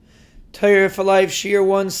Torah for Life, Shiur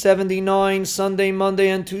 179, Sunday, Monday,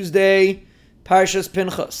 and Tuesday, Parshas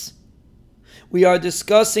Pinchas. We are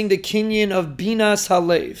discussing the kinyan of Binas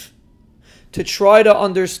Halev, to try to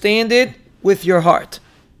understand it with your heart.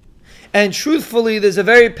 And truthfully, there's a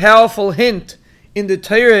very powerful hint in the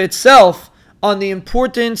Torah itself on the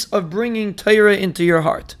importance of bringing Torah into your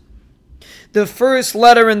heart. The first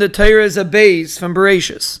letter in the Torah is a Beis from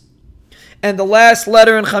Bereshis. And the last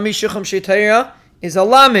letter in Chamisha Chumshei Torah is a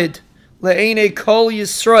Lamed, Le'enei Kol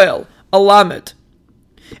Yisrael, a Lamed.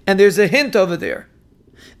 And there's a hint over there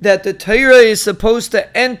that the Torah is supposed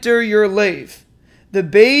to enter your Lev, the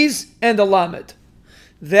Beis and the Lamed.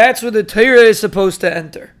 That's where the Torah is supposed to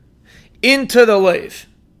enter, into the Lev.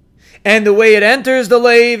 And the way it enters the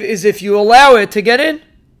Lev is if you allow it to get in.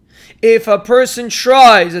 If a person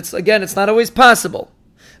tries, it's not always possible,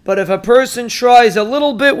 but if a person tries a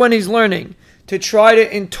little bit when he's learning to try to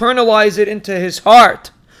internalize it into his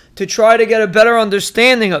heart, to try to get a better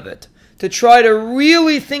understanding of it, to try to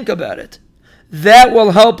really think about it, that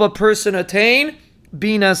will help a person attain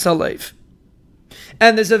Binas Halev.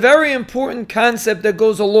 And there's a very important concept that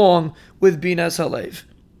goes along with Binas Halev,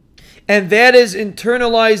 and that is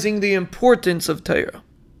internalizing the importance of Torah.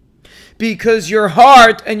 Because your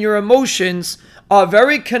heart and your emotions are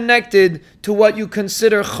very connected to what you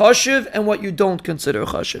consider chashiv and what you don't consider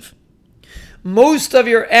chashiv. Most of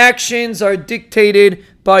your actions are dictated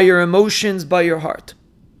by your emotions, by your heart.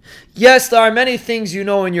 Yes, there are many things you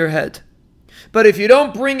know in your head, but if you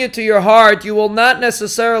don't bring it to your heart, you will not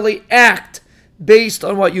necessarily act based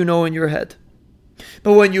on what you know in your head.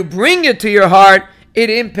 But when you bring it to your heart,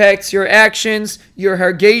 it impacts your actions, your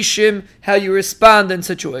hargeshim, how you respond in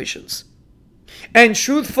situations. And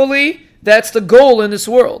truthfully, that's the goal in this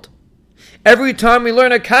world. Every time we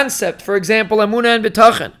learn a concept, for example, Emunah and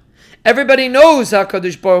Bitachon, everybody knows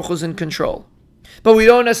HaKadosh Baruch Hu is in control. But we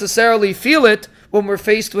don't necessarily feel it when we're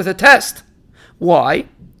faced with a test. Why?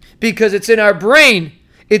 Because it's in our brain.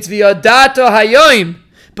 It's v'yadato hayoim,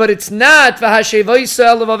 but it's not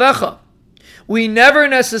v'hashevaisa levavecha. We never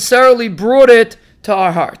necessarily brought it to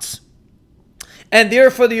our hearts. And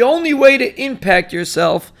therefore, the only way to impact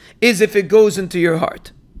yourself is if it goes into your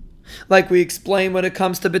heart. Like we explained when it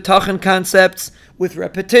comes to Bitachon concepts, with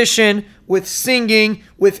repetition, with singing,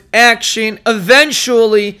 with action,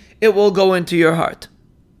 eventually it will go into your heart.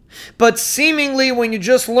 But seemingly when you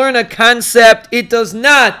just learn a concept, it does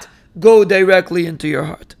not go directly into your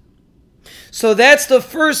heart. So that's the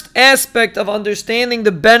first aspect of understanding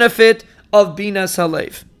the benefit of Binas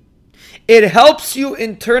Halev. It helps you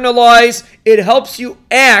internalize, it helps you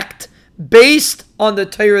act based on the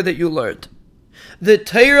Torah that you learned. The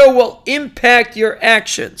Torah will impact your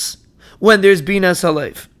actions when there's Binas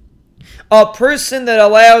Halev. A person that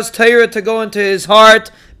allows Torah to go into his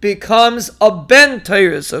heart becomes a ben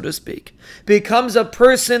Torah, so to speak. Becomes a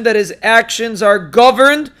person that his actions are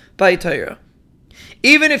governed by Torah.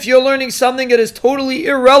 Even if you're learning something that is totally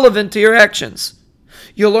irrelevant to your actions.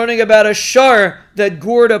 You're learning about a shar that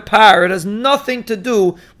gored a par. It has nothing to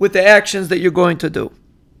do with the actions that you're going to do.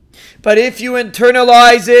 But if you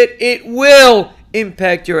internalize it, it will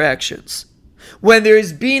impact your actions. When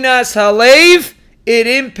there's Binas Halev, it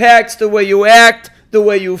impacts the way you act, the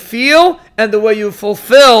way you feel, and the way you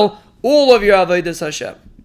fulfill all of your Avodas Hashem.